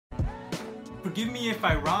Forgive me if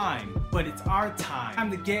I rhyme, but it's our time.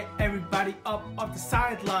 Time to get everybody up off the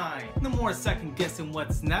sideline. No more second guessing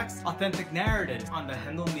what's next. Authentic narratives on the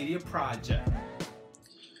Hendel Media Project.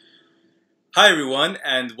 Hi everyone,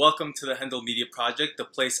 and welcome to the Hendel Media Project, the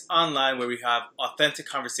place online where we have authentic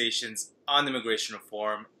conversations on immigration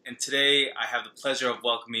reform. And today I have the pleasure of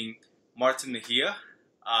welcoming Martin Mejia.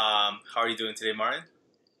 How are you doing today, Martin?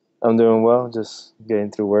 I'm doing well, just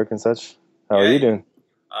getting through work and such. How are you doing?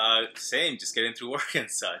 Same, just getting through work and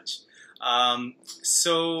such.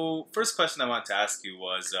 So first question I wanted to ask you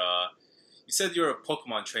was, you said you're a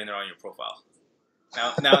Pokemon trainer on your profile.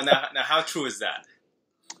 Now, how true is that?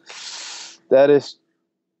 That is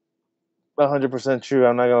 100% true.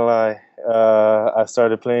 I'm not gonna lie. I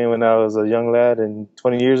started playing when I was a young lad, and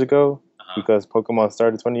 20 years ago, because Pokemon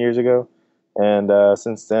started 20 years ago, and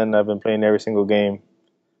since then I've been playing every single game.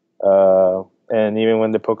 And even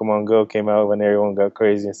when the Pokemon Go came out, when everyone got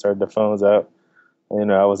crazy and started the phones out,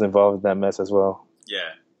 I was involved in that mess as well.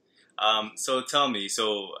 Yeah. So tell me,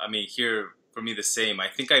 here for me the same. I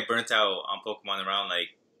think I burnt out on Pokemon around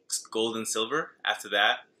like Gold and Silver. After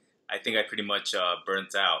that, I think I pretty much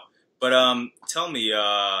burnt out. But tell me,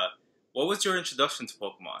 what was your introduction to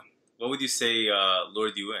Pokemon? What would you say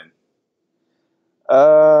lured you in?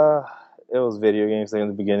 It was video games in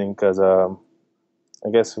the beginning because I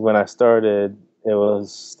guess when I started, it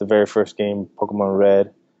was the very first game, Pokemon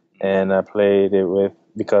Red, and I played it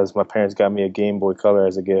because my parents got me a Game Boy Color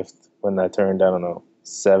as a gift when I turned, I don't know,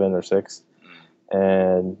 7 or 6.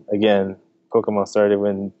 And again, Pokemon started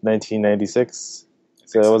in 1996,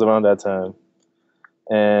 so it was around that time.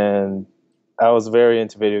 And I was very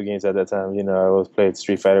into video games at that time. I played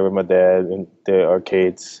Street Fighter with my dad in the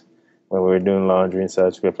arcades when we were doing laundry and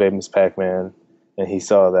such. We played Miss Pac-Man, and he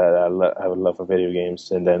saw that I would love for video games,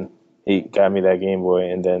 and then he got me that Game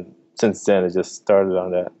Boy, and then since then it just started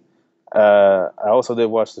on that. I also did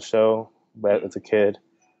watch the show back as a kid.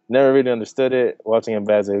 Never really understood it. Watching him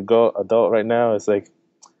as an adult right now, it's like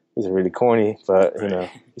he's really corny, but you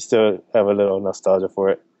still have a little nostalgia for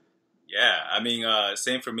it. Yeah,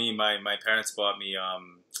 same for me. My parents bought me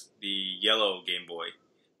the yellow Game Boy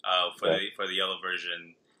for the yellow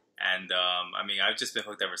version. And I've just been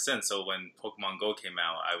hooked ever since. So when Pokemon Go came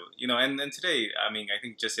out, and today, I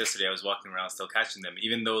think just yesterday I was walking around still catching them.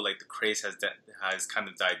 Even though like the craze has kind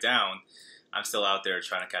of died down, I'm still out there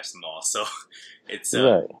trying to catch them all. So it's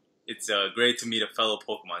great to meet a fellow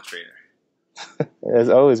Pokemon trainer. It's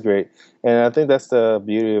always great, and I think that's the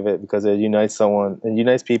beauty of it because it unites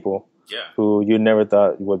people who you never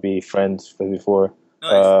thought would be friends before.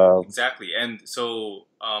 No, exactly. And so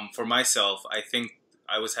for myself, I think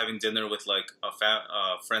I was having dinner with like a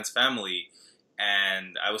friend's family,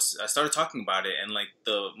 and I started talking about it, and like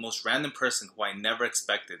the most random person who I never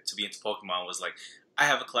expected to be into Pokemon was like, "I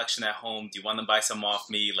have a collection at home. Do you want to buy some off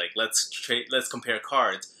me? Like, let's compare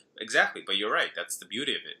cards." Exactly, but you're right. That's the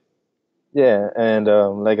beauty of it. Yeah, and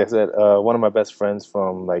like I said, one of my best friends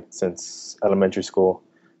from since elementary school.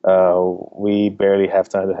 We barely have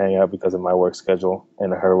time to hang out because of my work schedule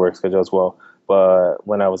and her work schedule as well. But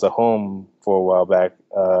when I was at home for a while back,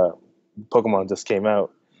 Pokemon just came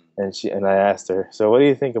out, and I asked her, "So what do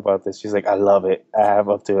you think about this?" She's like, "I love it. I have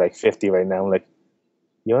up to like 50 right now." I'm like,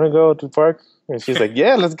 "You want to go to the park?" And she's like,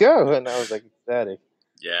 "Yeah, let's go." And I was like, ecstatic.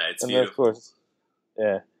 Yeah, it's and beautiful. Of course,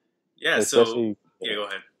 yeah. Yeah. So go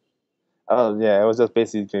ahead. Oh yeah, it was just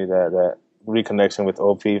basically that reconnection with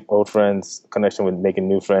old friends, connection with making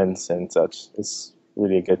new friends and such. It's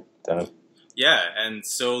really a good time. Yeah, and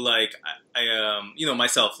so like I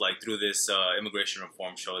myself, like through this immigration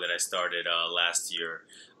reform show that I started last year,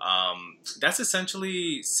 that's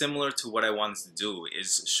essentially similar to what I wanted to do,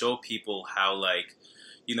 is show people how like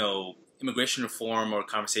immigration reform or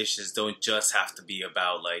conversations don't just have to be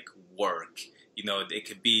about like work. It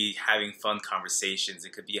could be having fun conversations.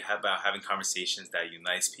 It could be about having conversations that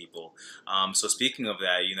unites people. So speaking of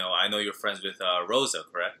that, I know you're friends with Rosa,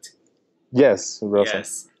 correct? Yes, Rosa.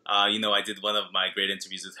 Yes. I did one of my great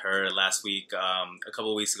interviews with her last week. A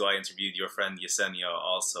couple of weeks ago, I interviewed your friend Yesenia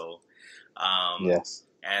also. Yes.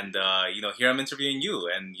 And here I'm interviewing you,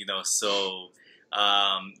 and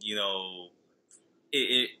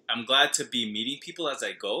I'm glad to be meeting people as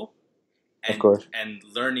I go, and of course, and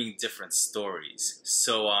learning different stories.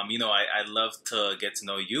 So I'd love to get to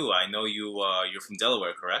know you. I know you're from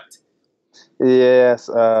Delaware, correct? Yes.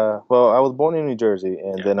 Well, I was born in New Jersey,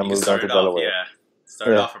 and then I moved on to Delaware.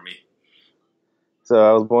 Started off for me. So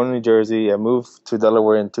I was born in New Jersey. I moved to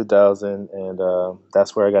Delaware in 2000, and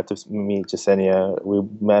that's where I got to meet Yesenia. We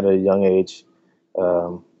met at a young age.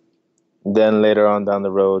 Then later on down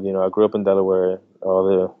the road, I grew up in Delaware, all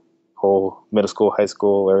the whole middle school, high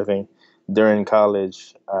school, everything. during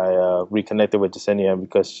college, I reconnected with Jasenia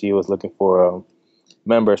because she was looking for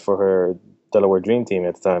members for her Delaware Dream Team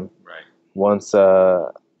at the time. Right. Once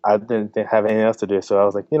I didn't have anything else to do, so I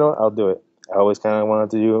was like, I'll do it. I always kind of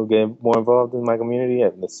wanted to get more involved in my community,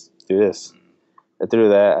 and let's do this. And through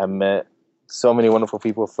that, I met so many wonderful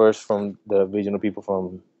people. First, from the regional people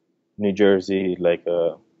from New Jersey, like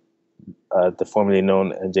the formerly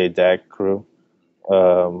known NJ DAC crew,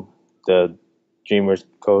 the Dreamers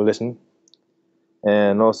Coalition,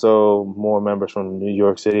 and also more members from New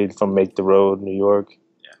York City, from Make the Road, New York.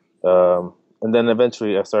 And then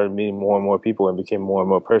eventually I started meeting more and more people and became more and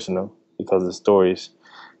more personal because of the stories.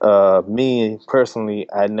 Me personally,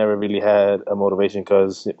 I never really had a motivation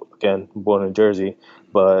because, again, born in Jersey,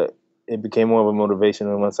 but it became more of a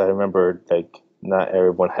motivation once I remembered, like, not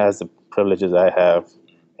everyone has the privileges I have.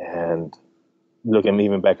 And looking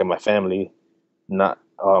even back at my family, not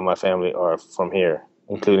all my family are from here,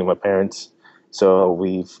 including my parents. So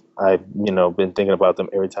I've been thinking about them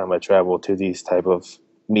every time I travel to these type of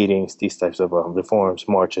meetings, these types of reforms,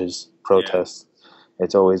 marches, protests. Yeah.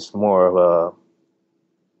 It's always more of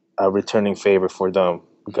a returning favor for them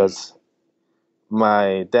because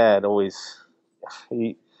my dad always,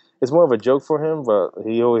 it's more of a joke for him, but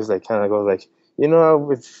he always like kind of goes like,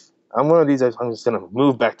 if I'm one of these, I'm just gonna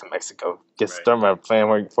move back to Mexico, start my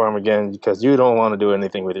family farm again because you don't want to do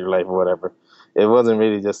anything with your life or whatever. It wasn't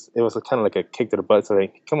really it was kind of like a kick to the butt. So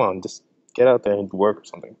like, come on, just get out there and work or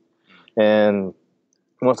something. And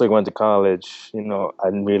once I went to college, I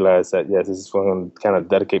didn't realize that, yes, this is what I'm going to kind of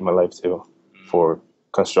dedicate my life to for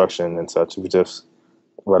construction and such, which is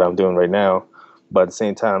what I'm doing right now. But at the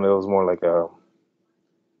same time, it was more like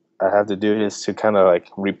I have to do this to kind of like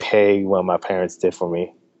repay what my parents did for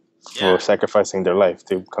me for sacrificing their life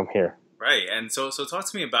to come here. Right. And so talk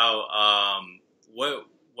to me about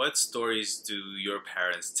what stories do your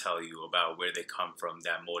parents tell you about where they come from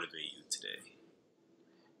that motivate you today?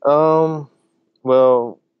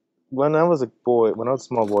 Well, when I was a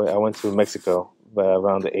small boy, I went to Mexico by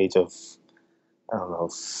around the age of, I don't know,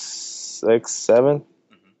 6, 7. Mm-hmm.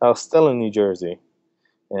 I was still in New Jersey,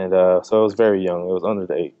 and so I was very young. It was under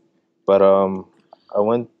the 8. But I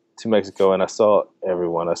went to Mexico and I saw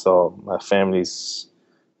everyone. I saw my family's,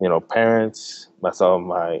 parents. I saw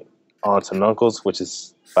my aunts and uncles, which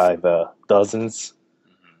is by the dozens,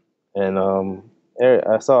 and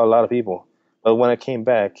I saw a lot of people. But when I came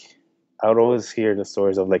back, I would always hear the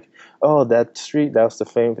stories of like, oh, that street, that's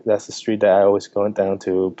the street that I always going down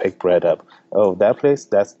to pick bread up. Oh, that place,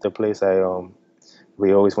 that's the place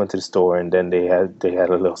we always went to the store, and then they had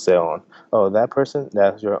a little sale on. Oh, that person,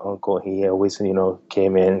 that's your uncle. He always,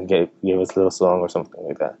 came in and gave us a little song or something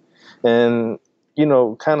like that. And,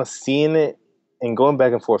 kind of seeing it and going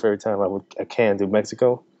back and forth every time I can to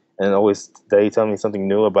Mexico, and always they tell me something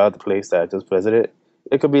new about the place that I just visited.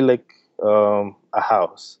 It could be like a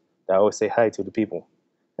house. I always say hi to the people,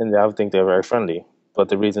 and I would think they're very friendly. But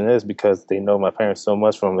the reason is because they know my parents so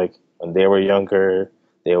much from like when they were younger.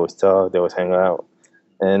 They always talk, they always hang out,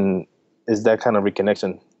 and it's that kind of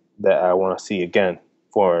reconnection that I want to see again.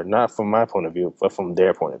 For not from my point of view, but from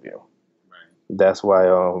their point of view. Right. That's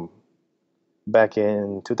why back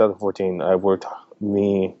in 2014, I worked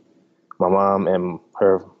my mom and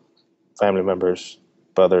her family members,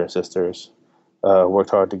 brother and sisters,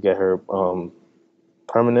 worked hard to get her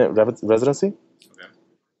permanent residency. Okay.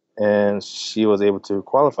 And she was able to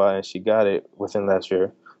qualify, and she got it within last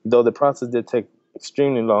year. Though the process did take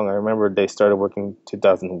extremely long. I remember they started working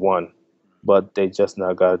 2001, but they just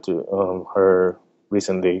now got to her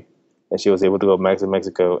recently, and she was able to go back to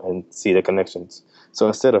Mexico and see the connections. So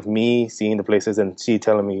instead of me seeing the places and she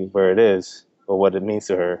telling me where it is or what it means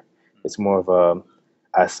to her, it's more of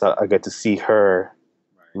I get to see her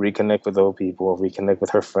reconnect with those people, reconnect with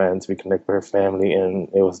her friends, reconnect with her family, and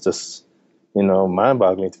it was just,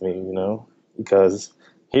 mind-boggling to me, because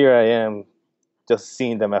here I am just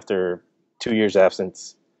seeing them after 2 years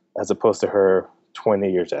absence as opposed to her 20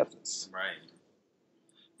 years absence. Right.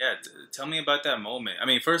 Yeah, tell me about that moment. I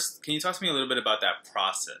mean, first, can you talk to me a little bit about that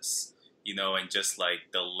process, and just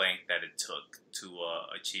like the length that it took to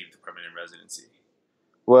achieve the permanent residency?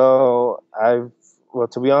 Well,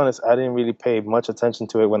 to be honest, I didn't really pay much attention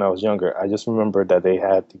to it when I was younger. I just remember that they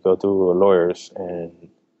had to go through lawyers, and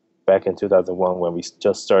back in 2001 when we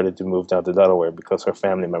just started to move down to Delaware because her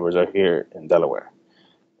family members are here in Delaware.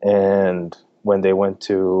 And when they went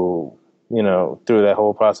to, through that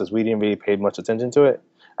whole process, we didn't really pay much attention to it.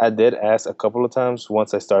 I did ask a couple of times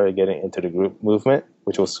once I started getting into the group movement,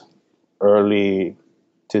 which was early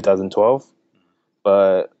 2012,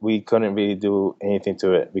 but we couldn't really do anything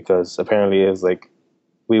to it because apparently it was like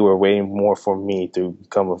we were waiting more for me to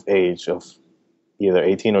become of age of either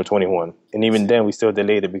 18 or 21. And I even see. then, we still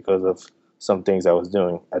delayed it because of some things I was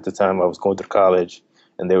doing. At the time, I was going to college,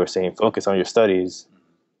 and they were saying, focus on your studies Mhm.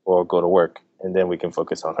 or go to work, and then we can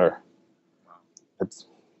focus on her. Wow. It's,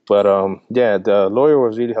 but yeah, the lawyer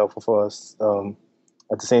was really helpful for us.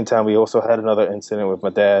 At the same time, we also had another incident with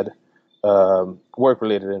my dad,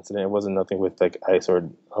 work-related incident. It wasn't nothing with like ICE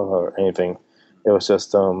or anything. It was just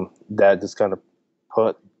dad just kind of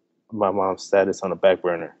put my mom's status on a back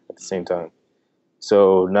burner at the same time.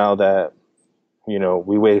 So now that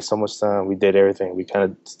we waited so much time, we did everything. We kind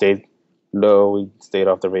of stayed low. We stayed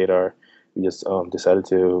off the radar. We just decided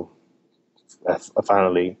to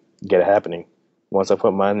finally get it happening. Once I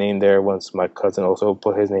put my name there, once my cousin also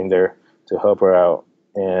put his name there to help her out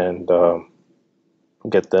and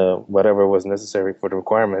get the whatever was necessary for the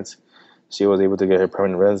requirements, she was able to get her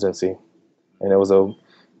permanent residency. And it was a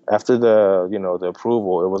after the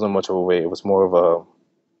approval, it wasn't much of a wait. It was more of a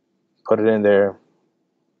put it in there,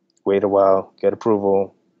 wait a while, get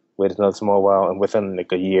approval, wait another small while, and within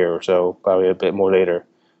like a year or so, probably a bit more later,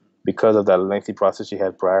 because of that lengthy process she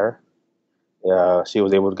had prior, she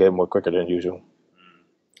was able to get more quicker than usual.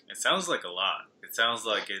 Mm. It sounds like a lot. It sounds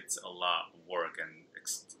like it's a lot of work and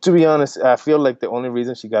To be honest, I feel like the only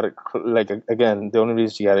reason she got it, like again, the only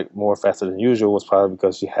reason she got it more faster than usual was probably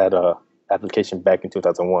because she had a application back in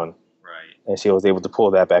 2001, right. and she was able to pull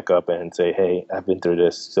that back up and say, "Hey, I've been through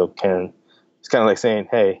this." So can it's kind of like saying,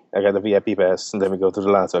 "Hey, I got the VIP pass, and let me go through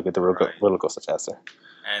the line so I get the Right. roller coaster faster."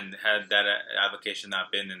 And had that application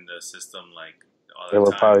not been in the system like all It the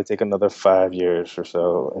will time, probably take another 5 years or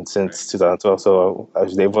so, and since right? 2012, so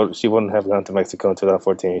she wouldn't have gone to Mexico in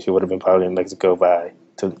 2014. She would have been probably in Mexico by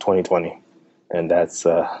to 2020, and that's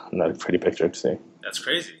not a pretty picture to see. That's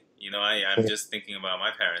crazy. I'm just thinking about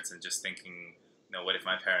my parents and just thinking, what if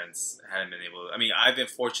my parents hadn't been able? I mean, I've been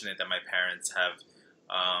fortunate that my parents have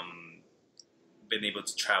um, been able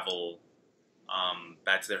to travel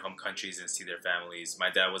back to their home countries and see their families. My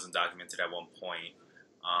dad wasn't documented at one point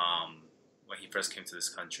when he first came to this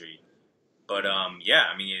country. But yeah,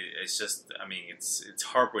 I mean, it's just, I mean, it's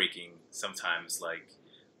heartbreaking sometimes, like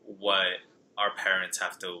what our parents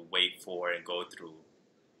have to wait for and go through,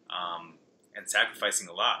 um, and sacrificing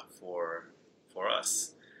a lot for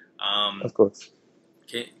us. Um, Of course.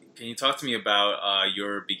 can can you talk to me about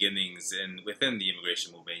your beginnings in within the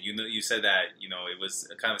immigration movement? You said that it was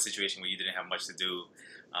a kind of a situation where you didn't have much to do,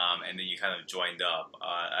 and then you kind of joined up.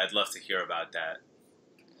 I'd love to hear about that.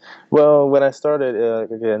 Well, when I started,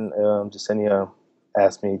 again, Jasenia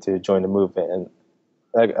asked me to join the movement,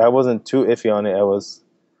 and I wasn't too iffy on it. I was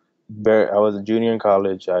a junior in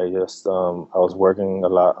college. I was working a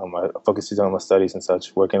lot on focusing on my studies and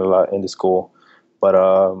such, working a lot in the school. But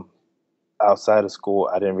outside of school,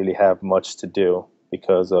 I didn't really have much to do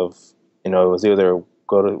because of, it was either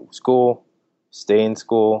go to school, stay in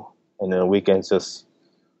school, and then weekends just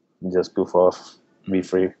goof off, be Mm,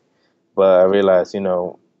 free. But I realized,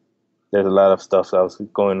 there's a lot of stuff that was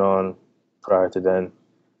going on prior to then.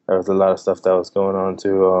 There was a lot of stuff that was going on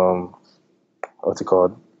to what's it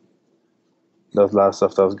called? There was a lot of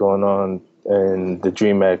stuff that was going on in the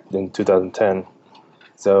Dream Act in 2010.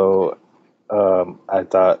 So I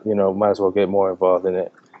thought, might as well get more involved in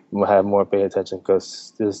it, have more pay attention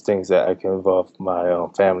because there's things that I can involve my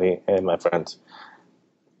family and my friends.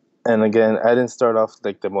 And again, I didn't start off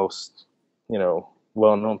like the most,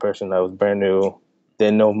 well-known person. I was brand new,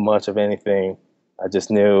 didn't know much of anything. I just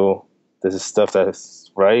knew this is stuff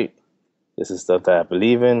that's right. This is stuff that I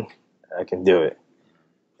believe in. I can do it.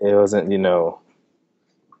 It wasn't,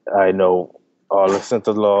 I know all the sense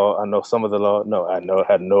of the law. I know some of the law. No,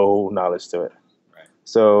 had no knowledge to it. right.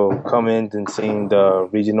 So coming and seeing the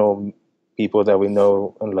regional people that we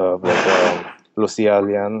know and love, like Lucia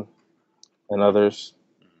Lian and others,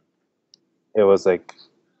 it was like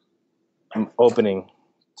opening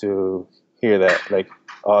to hear that, like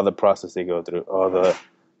all the process they go through, all the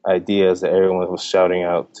ideas that everyone was shouting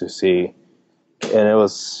out to see, and it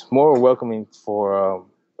was more welcoming for.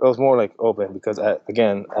 It was more like open because I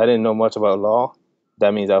didn't know much about law.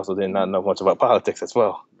 That means I also did not know much about politics as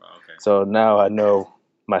well. Well, okay. So now I know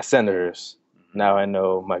my senators. Hmm. Now I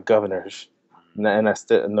know my governors, Hmm. and I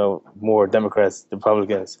still know more Democrats,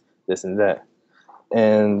 Republicans, this and that.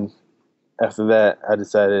 And after that, I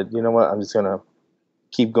decided, you know what? I'm just gonna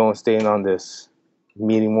keep going, staying on this,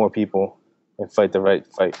 meeting more people, and fight the right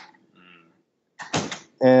fight.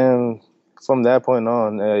 Hmm. And from that point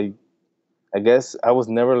on, I guess I was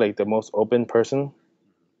never like the most open person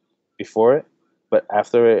before it, but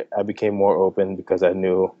after it, I became more open because I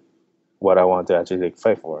knew what I wanted to actually like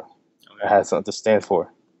fight for. I Okay. had something to stand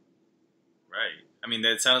for. Right. I mean,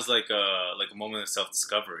 that sounds like a moment of self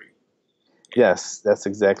discovery. Yes, that's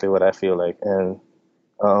exactly what I feel like. And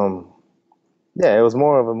um, yeah, it was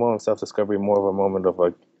more of a moment of self discovery, more of a moment of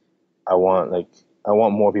like I want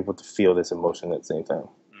more people to feel this emotion at the same time.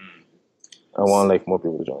 Mm. I want like more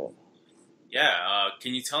people to join it. Yeah,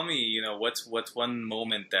 can you tell me, what's one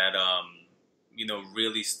moment that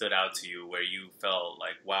really stood out to you where you felt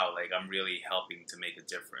like, wow, like I'm really helping to make a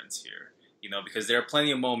difference here? Because there are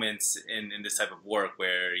plenty of moments in this type of work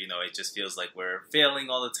where, it just feels like we're failing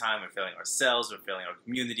all the time. We're failing ourselves. We're failing our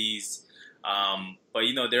communities. But,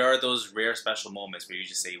 there are those rare special moments where you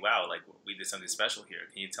just say, wow, like we did something special here.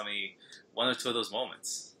 Can you tell me one or two of those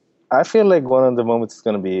moments? I feel like one of the moments is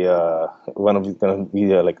gonna be one of gonna be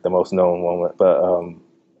like the most known moment, but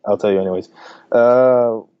I'll tell you anyways.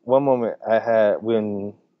 One moment I had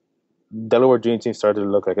when Delaware Dream Team started to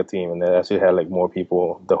look like a team, and they actually had like more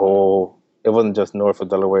people. The whole it wasn't just north of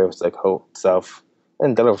Delaware; it was like whole south.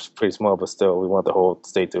 And Delaware's pretty small, but still, we want the whole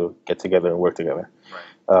state to get together and work together.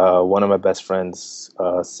 Right. One of my best friends,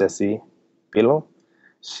 Ceci Pilo,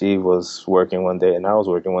 she was working one day, and I was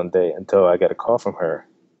working one day until I got a call from her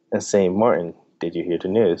and saying, "Martin, did you hear the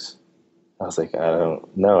news?" I was like, "I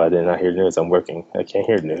don't know. I did not hear the news. I'm working. I can't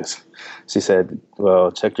hear the news." She said,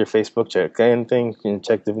 "Well, check your Facebook, check anything. You can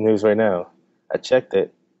check the news right now." I checked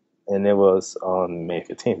it, and it was on May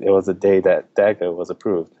 15th. It was the day that DACA was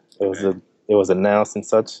approved. Okay. It was announced and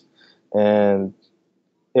such, and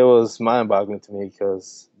it was mind-boggling to me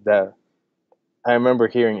because that I remember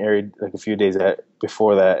hearing like a few days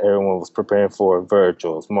before that, everyone was preparing for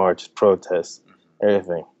virgils, marches, protests,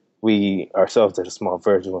 everything. We ourselves did a small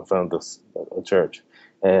virgil in front of the church,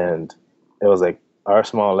 and it was like our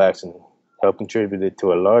small action helped contribute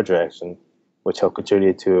to a larger action, which helped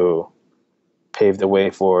contribute to pave the way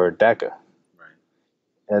for DACA. Right.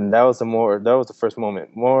 And that was the first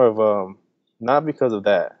moment, more of not because of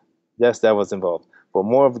that. Yes, that was involved, but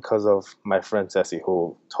more because of my friend Ceci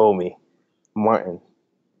who told me, Martin,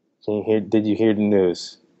 did you hear the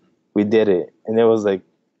news? We did it. And it was like,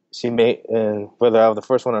 and whether I was the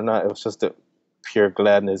first one or not, it was just a pure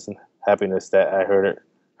gladness and happiness that I heard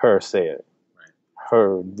her say it. Right.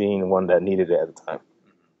 Her being the one that needed it at the time.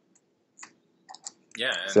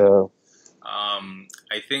 Yeah, and So,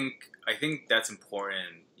 I think that's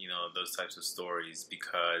important. Those types of stories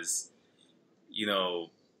because you know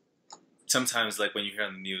sometimes like when you hear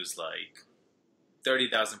on the news like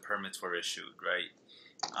 30,000 permits were issued, right?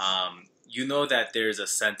 You know that there's a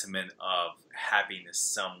sentiment of happiness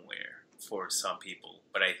somewhere for some people,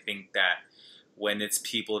 but I think that when it's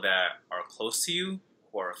people that are close to you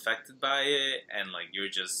who are affected by it, and like you're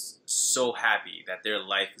just so happy that their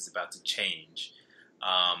life is about to change.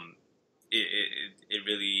 Um, it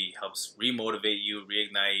really helps remotivate you,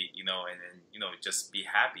 reignite, and just be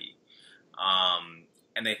happy.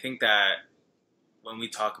 And I think that when we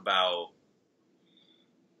talk about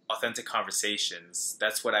authentic conversations,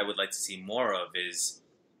 that's what I would like to see more of is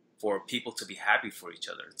for people to be happy for each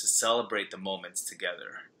other, to celebrate the moments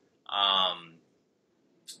together. Um,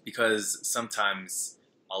 because sometimes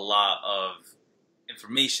a lot of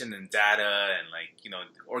information and data and like,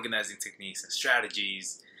 organizing techniques and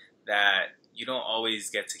strategies that you don't always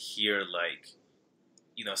get to hear like,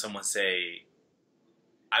 someone say,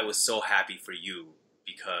 I was so happy for you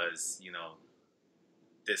because,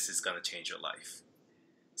 this is going to change your life.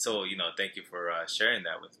 So, thank you for sharing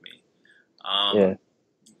that with me. yeah.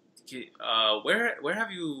 Um, where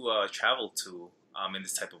have you traveled to in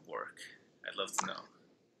this type of work? I'd love to know.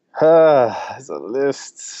 It's a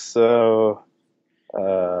list. So,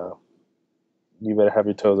 uh, you better have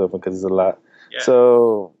your toes open because it's a lot. Yeah.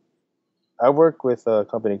 So, I work with a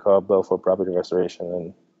company called Belfort Property Restoration,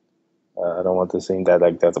 and I don't want to seem that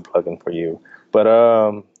like that's a plug-in for you,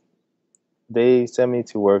 but they send me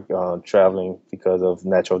to work on traveling because of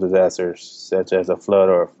natural disasters such as a flood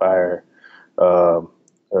or a fire, um,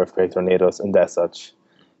 earthquake, tornadoes, and that such.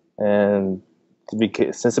 And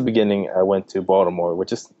since the beginning, I went to Baltimore,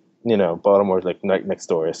 which is Baltimore is like right next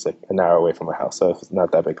door. It's like an hour away from my house, so it's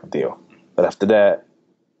not that big of a deal. But after that,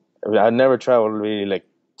 I never traveled really like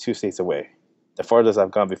 2 states away. The farthest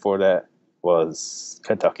I've gone before that was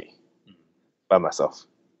Kentucky by myself.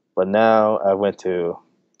 But now I went to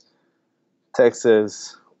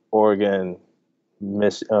Texas, Oregon,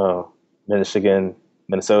 Michigan,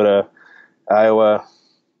 Minnesota, Iowa,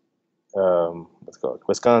 what's it called?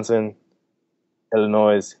 Wisconsin,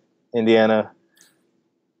 Illinois, Indiana,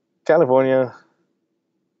 California,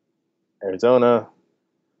 Arizona,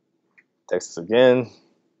 Texas again,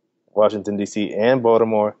 Washington, D.C., and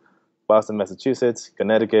Baltimore, Boston, Massachusetts,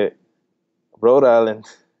 Connecticut, Rhode Island,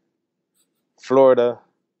 Florida,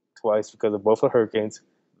 twice because of both the hurricanes.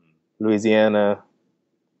 Louisiana,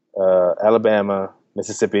 Alabama,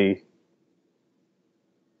 Mississippi.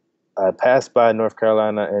 I passed by North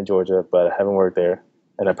Carolina and Georgia, but I haven't worked there.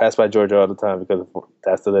 And I pass by Georgia all the time because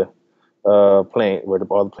that's the plane where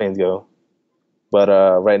all the planes go. But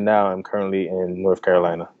right now, I'm currently in North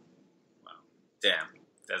Carolina. Damn,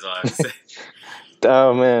 that's all I have to say.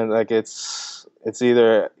 Oh man, like it's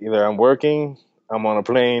either I'm working, I'm on a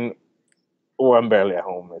plane, or I'm barely at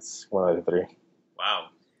home. It's one of the three. Wow.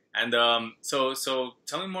 And so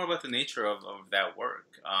tell me more about the nature of that work.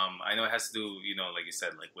 I know it has to do, like you said,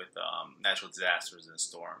 like with natural disasters and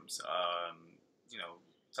storms. You know,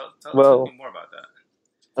 tell me Well, more about that.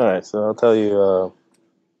 all right. So I'll tell you.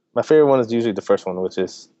 My favorite one is usually the first one, which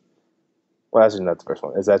is well, actually not the first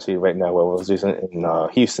one. It's actually right now what was using in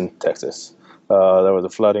Houston, Texas. There was a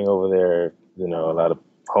flooding over there. A lot of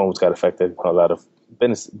homes got affected. A lot of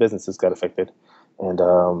businesses got affected, and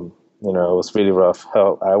it was really rough.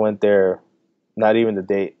 Hell, I went there. Not even the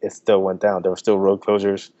day it still went down. There were still road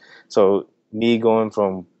closures. So me going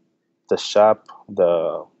from the shop,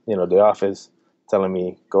 the office, telling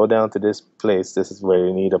me go down to this place. This is where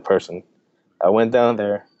you need a person. I went down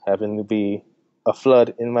there, happened to be a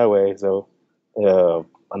flood in my way, so uh,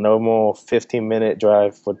 a normal 15-minute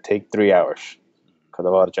drive would take 3 hours because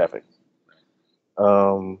of all the traffic.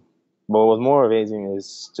 Um, but what was more amazing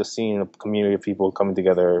is just seeing a community of people coming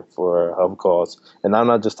together for help calls. And I'm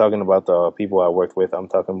not just talking about the people I worked with. I'm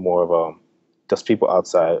talking more of just people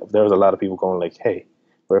outside. There was a lot of people going like, "Hey,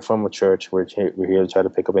 we're from a church. We're here to try to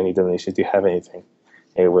pick up any donations. Do you have anything?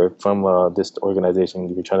 Hey, we're from this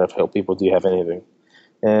organization. We're trying to help people. Do you have anything?"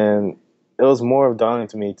 And it was more daunting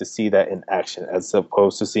to me to see that in action as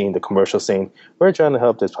opposed to seeing the commercial saying, "We're trying to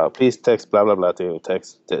help this child. Please text blah blah blah to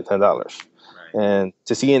text $10." Right. And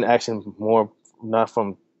to see in action more, not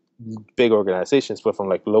from big organizations, but from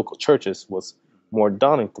like local churches was more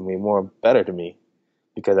daunting to me, more better to me,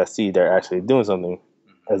 because I see they're actually doing something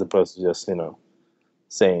Mm-hmm. as opposed to just,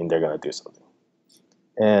 saying they're going to do something.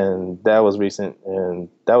 And that was recent, and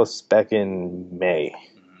that was back in May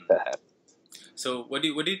Mm-hmm. that happened. So what do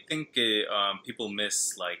you think people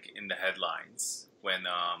miss like in the headlines when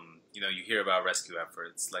you hear about rescue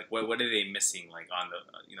efforts? Like what are they missing like on the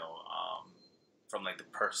from like the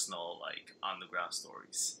personal like on the ground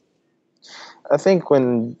stories? I think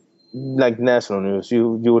when like national news,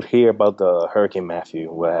 you would hear about the Hurricane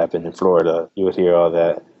Matthew, what happened in Florida. You would hear all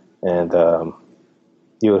that, and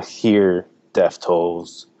you would hear death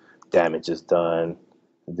tolls, damages done,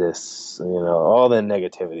 this, all the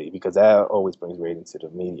negativity because that always brings ratings to the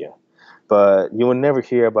media. But you will never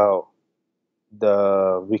hear about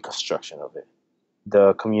the reconstruction of it,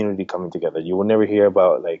 the community coming together. You will never hear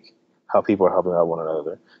about like how people are helping out one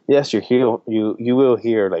another. Yes, you will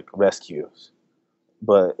hear like rescues,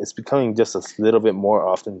 but it's becoming just a little bit more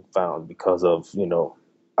often found because of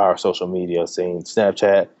our social media, saying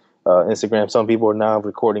Snapchat, Instagram. Some people are now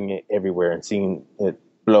recording it everywhere and seeing it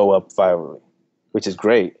blow up virally, which is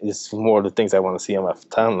great. It's more of the things I want to see on my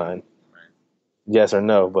timeline. Right. Yes or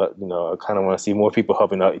no, but I kind of want to see more people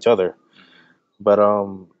helping out each other. Mm-hmm. But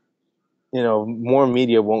more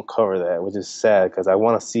media won't cover that, which is sad because I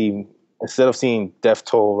want to see, instead of seeing death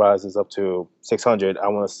toll rises up to 600, I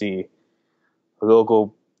want to see a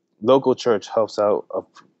local church helps out a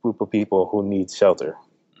group of people who need shelter.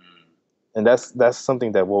 Mm-hmm. And that's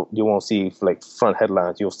something that you won't see like front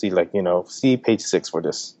headlines. You'll see like see page 6 for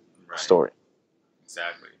this Right. story.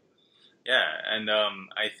 Exactly. Yeah, and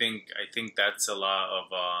I think that's a lot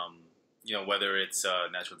of whether it's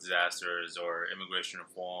natural disasters or immigration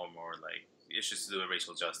reform or like issues to do with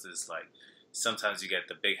racial justice. Like sometimes you get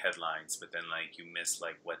the big headlines, but then like you miss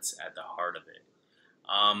like what's at the heart of it.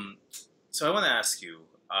 Um, so I want to ask you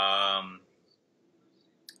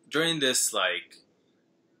during this like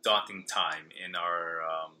daunting time in our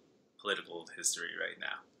political history right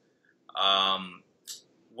now.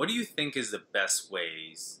 What do you think is the best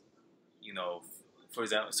ways for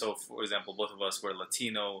example, both of us were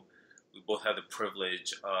Latino. We both have the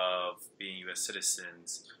privilege of being U.S.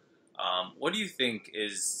 citizens. What do you think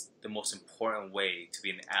is the most important way to be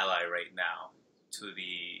an ally right now to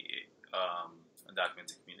the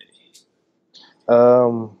undocumented community?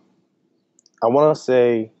 Um, I want to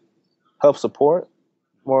say help support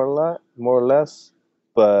more or less,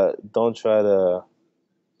 but don't try to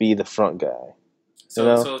be the front guy. You So,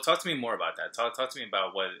 know. so talk to me more about that. Talk to me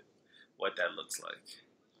about what that looks like.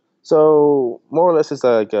 So more or less, it's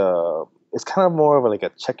kind of more of like a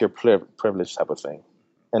check your privilege type of thing.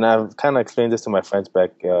 And I've kind of explained this to my friends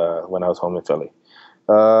back when I was home in Philly.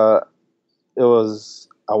 Uh,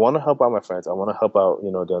 I want to help out my friends. I want to help out the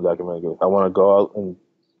undocumented group. I want to go out and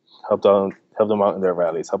help them out in their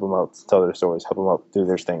rallies, help them out tell their stories, help them out do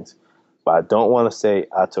their things. But I don't want to say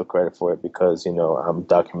I took credit for it because I'm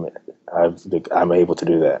documented. I'm able to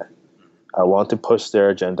do that. I want to push their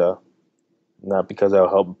agenda, not because I'll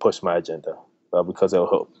help push my agenda, but because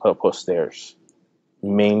I'll help push theirs,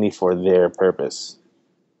 mainly for their purpose.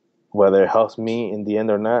 Whether it helps me in the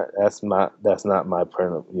end or not, that's not my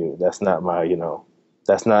point view. That's not my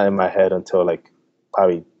that's not in my head until like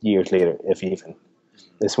probably years later, if even.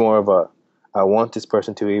 It's more of a I want this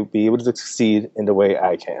person to be able to succeed in the way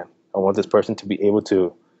I can. I want this person to be able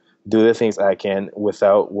to do the things I can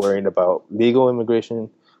without worrying about legal immigration,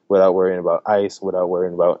 without worrying about ICE, without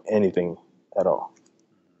worrying about anything at all.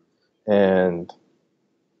 And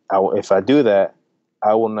if I do that,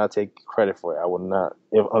 I will not take credit for it. I will not,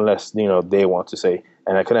 unless they want to say,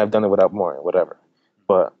 and I couldn't have done it without more, whatever.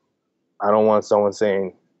 But I don't want someone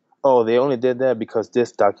saying, "Oh, they only did that because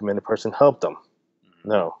this documented person helped them."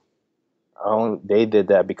 No, they did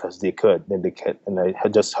that because they could, and they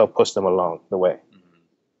had just helped push them along the way.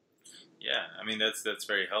 Yeah, I mean that's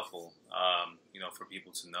very helpful. For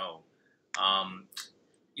people to know.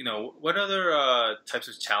 What other types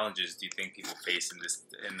of challenges do you think people face in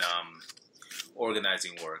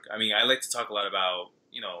organizing work? I mean, I like to talk a lot about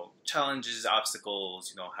challenges,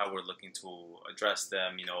 obstacles. How we're looking to address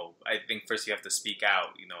them. I think first you have to speak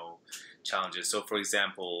out. Challenges. So, for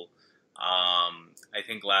example, I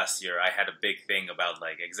think last year I had a big thing about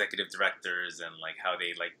like executive directors and like how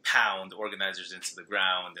they like pound organizers into the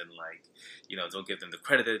ground and like don't give them the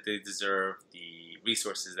credit that they deserve, the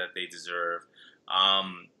resources that they deserve.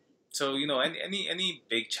 So any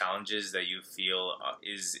big challenges that you feel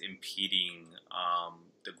is impeding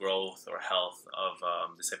the growth or health of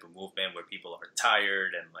this type of movement where people are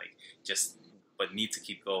tired and like just but need to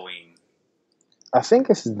keep going. I think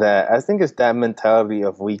it's that. I think it's that mentality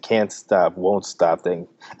of we can't stop, won't stop thing.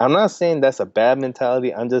 I'm not saying that's a bad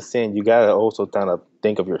mentality. I'm just saying you gotta also kind of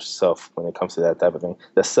think of yourself when it comes to that type of thing.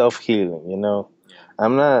 The self healing, Yeah.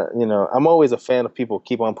 I'm not, I'm always a fan of people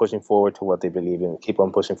keep on pushing forward to what they believe in, keep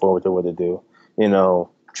on pushing forward to what they do.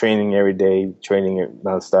 Training every day, training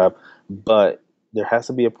nonstop. But there has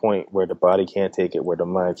to be a point where the body can't take it, where the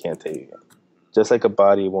mind can't take it. Just like a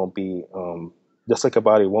body won't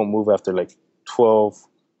move after like 12,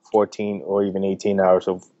 14, or even 18 hours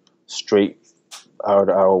of straight hour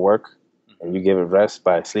to hour work, and you give it rest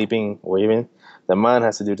by sleeping, or even the mind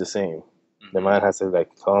has to do the same. The mind has to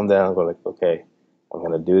like calm down, go like, okay, I'm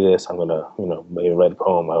gonna do this. I'm gonna, maybe write a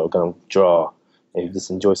poem. I'm gonna draw. Maybe just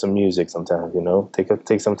enjoy some music sometimes.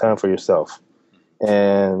 Take some time for yourself,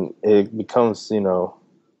 and it becomes,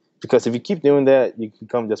 because if you keep doing that, you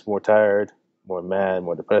become just more tired, more mad,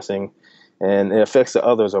 more depressing, and it affects the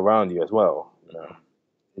others around you as well.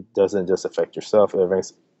 It doesn't just affect yourself; it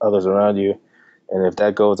affects others around you. And if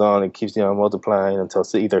that goes on, it keeps on multiplying until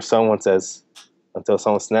until someone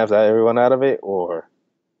snaps everyone out of it, or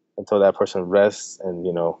until that person rests and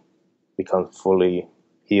becomes fully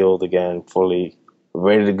healed again, fully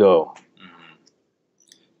ready to go. Mm-hmm.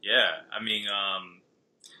 Yeah, I mean,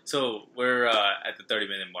 so we're at the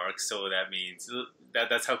 30-minute mark, so that means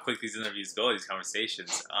that's how quick these interviews go, these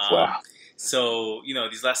conversations. Wow. So,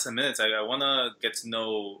 these last 10 minutes, I want to get to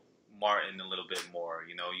know Martin a little bit more.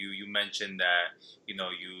 You mentioned that, you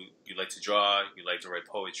like to draw, you like to write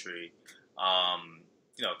poetry.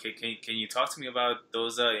 Can you talk to me about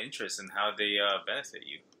those interests and how they benefit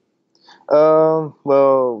you?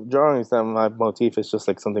 Well, drawing is not my motif. It's just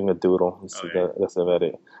like something to doodle. Okay. That's about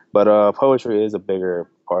it. But poetry is a bigger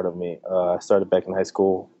part of me. I started back in high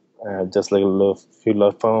school, just like few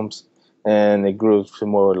love poems, and it grew to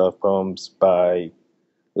more love poems. By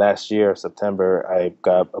last year, September, I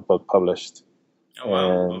got a book published, Oh,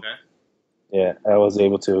 wow. and Okay. yeah, I was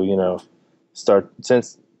able to, start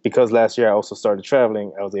because last year I also started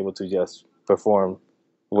traveling. I was able to just perform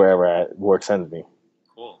wherever work sent me,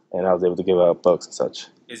 Cool. and I was able to give out books and such.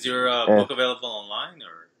 Is your And book available online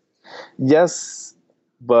or? yes,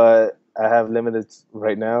 but I have limited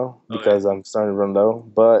right now Okay. because I'm starting to run low.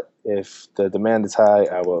 But if the demand is high,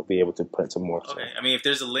 I will be able to print some more. So Okay. I mean, if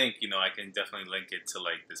there's a link, I can definitely link it to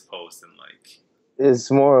like this post and like.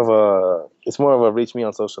 it's more of a reach me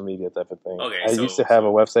on social media type of thing. Okay. I used to have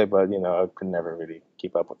a website, but I could never really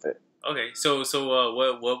keep up with it. Okay. So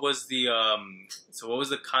what was the what was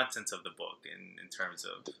the content of the book in terms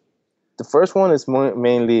of? The first one is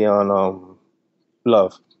mainly on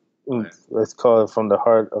love. Okay. Let's call it from the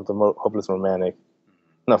heart of the hopeless romantic.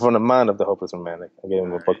 No, from the mind of the hopeless romantic. I gave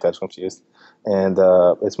him a book that's confused. And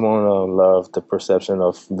it's more on love, the perception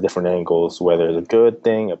of different angles, whether it's a good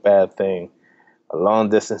thing, a bad thing, a long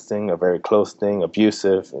distance thing, a very close thing,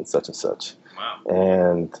 abusive, and such and such. Wow.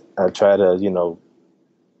 and I try to,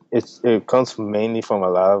 it comes mainly from a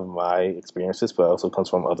lot of my experiences, but it also comes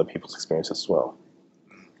from other people's experiences as well.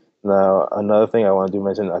 Mm, Now, another thing I want to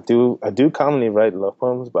mention, I do commonly write love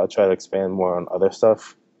poems, but I try to expand more on other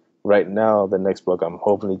stuff. Right now, the next book I'm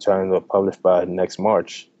hopefully trying to publish by next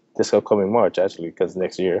March, this upcoming March actually, because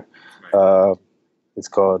next year, right. uh, it's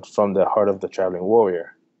called From the Heart of the Traveling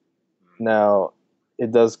Warrior. Mm, Now,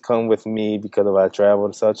 it does come with me because of I travel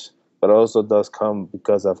and such, but it also does come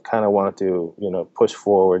because I've kind of wanted to, push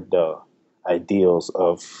forward the ideals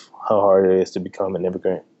of how hard it is to become an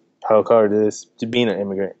immigrant, how hard it is to be an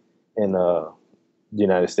immigrant in the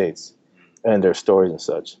United States, mm, and their stories and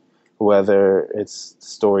such. Whether it's the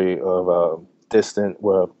story of a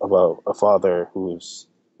about a father who's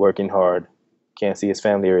working hard, can't see his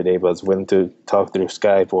family every day, but is willing to talk through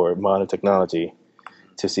Skype or modern technology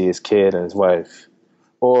mhm, to see his kid and his wife,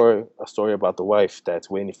 or a story about the wife that's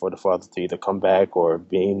waiting for the father to either come back or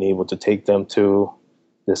being able to take them to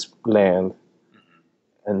this land. mhm.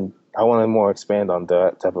 And I want to more expand on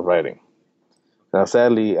that type of writing. Now, Okay.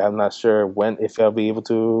 sadly, I'm not sure when if I'll be able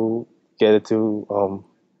to get it to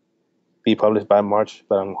be published by March,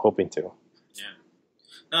 but I'm hoping to. Yeah.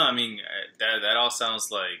 No, I mean that all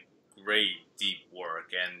sounds like great deep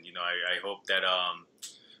work, and I hope that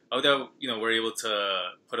we're able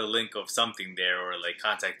to put a link of something there, or like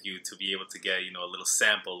contact you to be able to get a little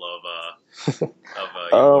sample of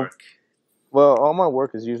your um, work. well, all my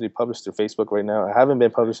work is usually published through Facebook right now. I haven't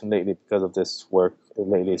been publishing lately because of this work.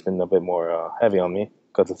 Lately, it's Mm, been a bit more heavy on me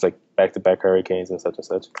because it's like back-to-back hurricanes and such and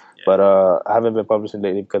such. yeah. But I haven't been publishing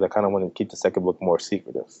lately because I kind of want to keep the second book more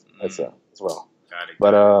secretive Mm, as well. got it.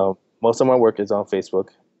 But Got it. most of my work is on Facebook,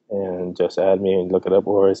 and just add me and look it up,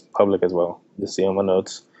 or it's public as well. Just see on my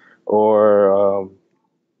notes, or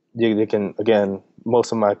they can again.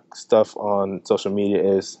 Most of my stuff on social media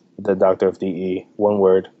is the Doctor of DE, one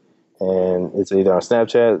word, Cool. and it's either on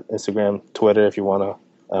Snapchat, Instagram, Twitter if you wanna.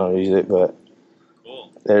 I don't use it, but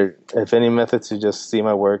Cool. there. If any method to just see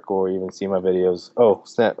my work or even see my videos. Oh,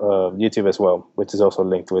 YouTube as well, which is also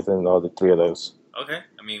linked within all the three of those. Okay.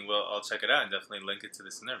 I mean, well, I'll check it out and definitely link it to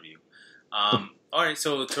this interview. All right.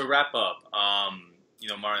 So to wrap up,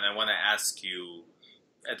 Martin, I want to ask you.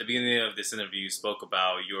 At the beginning of this interview, you spoke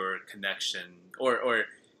about your connection or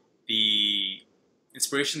the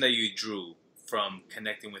inspiration that you drew from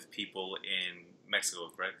connecting with people in Mexico,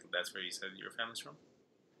 correct? That's where you said your family's from?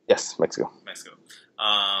 Yes, Mexico. Mexico.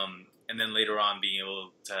 And then later on being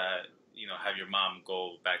able to, have your mom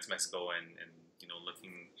go back to Mexico and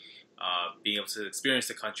looking, being able to experience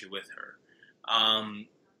the country with her. Um,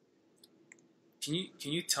 can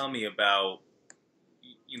you tell me about,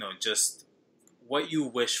 just what you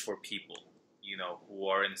wish for people, who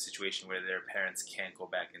are in a situation where their parents can't go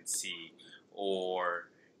back and see, or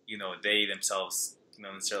they themselves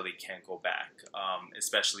necessarily can't go back,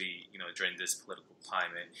 especially during this political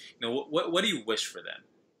climate. What do you wish for them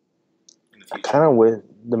in the I future? kind of wish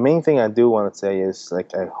the main thing I do want to say is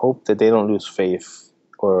like I hope that they don't lose faith,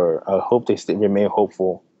 or I hope they remain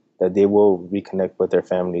hopeful that they will reconnect with their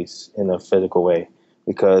families in a physical way.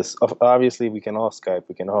 Because obviously we can all Skype,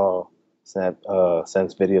 we can all send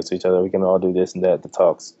videos to each other, we can all do this and that, the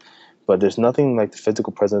talks, but there's nothing like the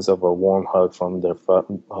physical presence of a warm hug from their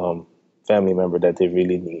family member that they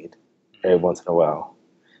really need every Mm-hmm. once in a while.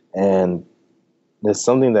 And there's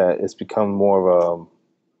something that it's become more of a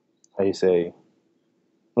how you say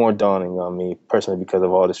more dawning on me personally because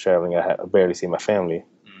of all this traveling. I barely see my family,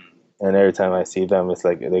 Mm, and every time I see them, it's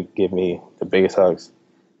like they give me the biggest hugs.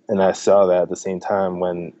 And I saw that at the same time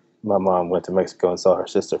when my mom went to Mexico and saw her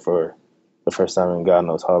sister for the first time in God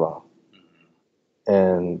knows how long. mm,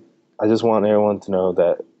 And I just want everyone to know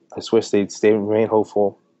that I just wish they'd stay remain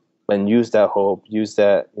hopeful and use that hope, use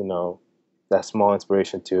that that small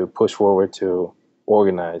inspiration to push forward to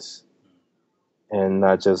organize and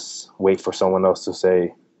not just wait for someone else to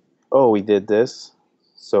say, oh, we did this,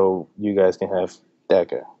 so you guys can have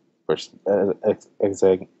DACA.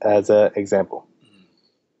 As an example, mm,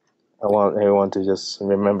 I want everyone to just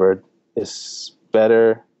remember it's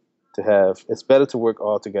better it's better to work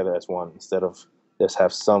all together as one instead of just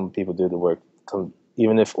have some people do the work,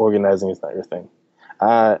 even if organizing is not your thing.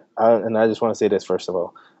 And I just want to say this first of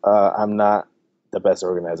all. I'm not the best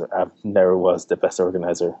organizer. I've never was the best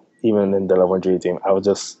organizer, even in the Love One Dream team. I was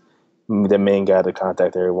just the main guy to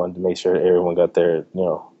contact everyone to make sure everyone got their,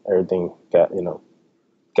 everything got,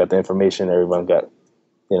 got the information. Everyone got,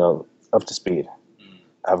 up to speed. mm.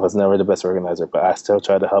 I was never the best organizer, but I still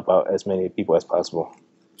try to help out as many people as possible.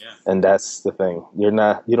 Yeah. And that's the thing. You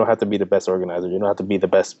don't have to be the best organizer. You don't have to be the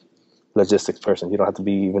best logistics person. You don't have to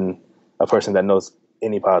be even a person that knows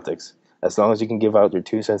any politics. as long as you can give out your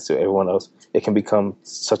 2 cents to everyone else, it can become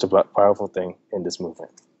such a powerful thing in this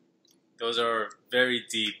movement. Those are very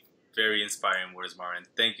deep, very inspiring words, Martin.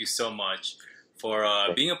 Thank you so much for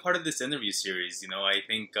being a part of this interview series. I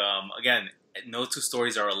think again, no two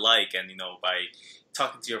stories are alike, and by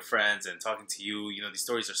talking to your friends and talking to you, these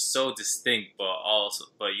stories are so distinct, but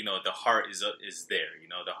the heart is there.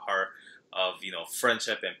 The heart of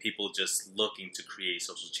friendship and people just looking to create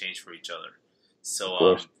social change for each other. Of So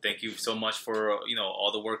course. thank you so much for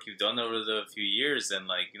all the work you've done over the few years, and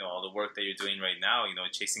all the work that you're doing right now.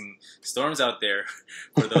 Chasing storms out there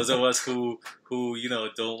for those of us who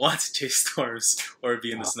don't want to chase storms or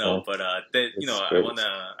be in the snow. Man, But it's I great.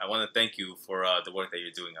 wanna thank you for the work that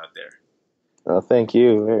you're doing out there. Thank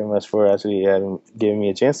you very much for actually giving me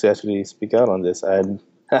a chance to actually speak out on this. I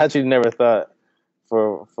actually never thought,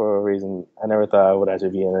 for a reason, I never thought I would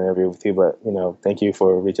actually be in an interview with you. But thank you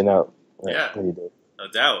for reaching out Yeah. when you did. No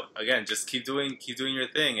doubt. Again, just keep doing your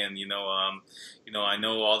thing, and I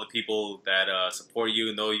know all the people that support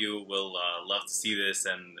you, know you, will love to see this,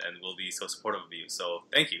 and will be so supportive of you. So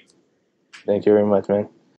thank you. Thank you very much, man.